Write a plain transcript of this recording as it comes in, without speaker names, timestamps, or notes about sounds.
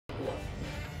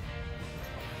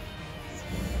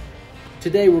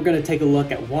Today we're going to take a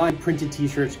look at why printed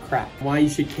t-shirts crack, why you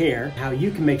should care, how you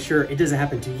can make sure it doesn't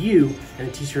happen to you and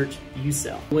the t-shirts you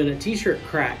sell. When a t-shirt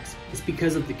cracks, it's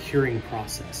because of the curing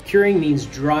process. Curing means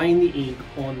drying the ink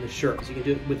on the shirt. So you can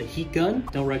do it with a heat gun,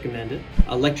 don't recommend it,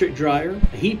 electric dryer,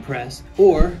 a heat press,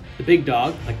 or the big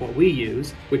dog, like what we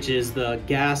use, which is the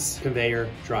gas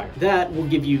conveyor dryer. That will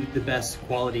give you the best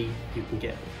quality you can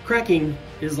get. Cracking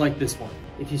is like this one.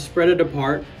 If you spread it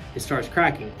apart, it starts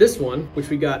cracking. This one, which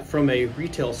we got from a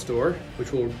retail store,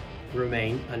 which will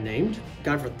remain unnamed,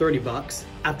 got it for 30 bucks.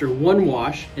 After one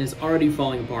wash, and it's already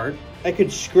falling apart. I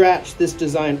could scratch this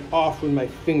design off with my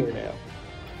fingernail.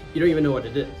 You don't even know what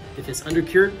it is. If it's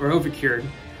undercured or overcured,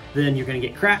 then you're gonna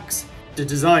get cracks. The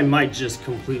design might just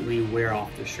completely wear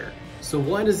off the shirt. So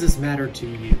why does this matter to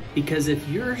you? Because if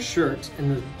your shirt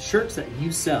and the shirts that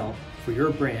you sell for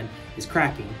your brand is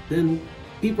cracking, then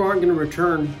people aren't gonna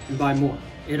return and buy more.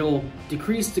 It'll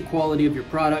decrease the quality of your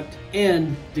product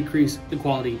and decrease the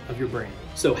quality of your brand.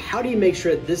 So how do you make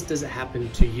sure that this doesn't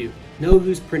happen to you? Know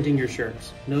who's printing your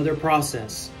shirts, know their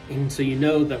process, and so you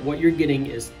know that what you're getting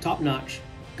is top-notch,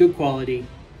 good quality,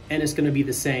 and it's gonna be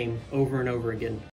the same over and over again.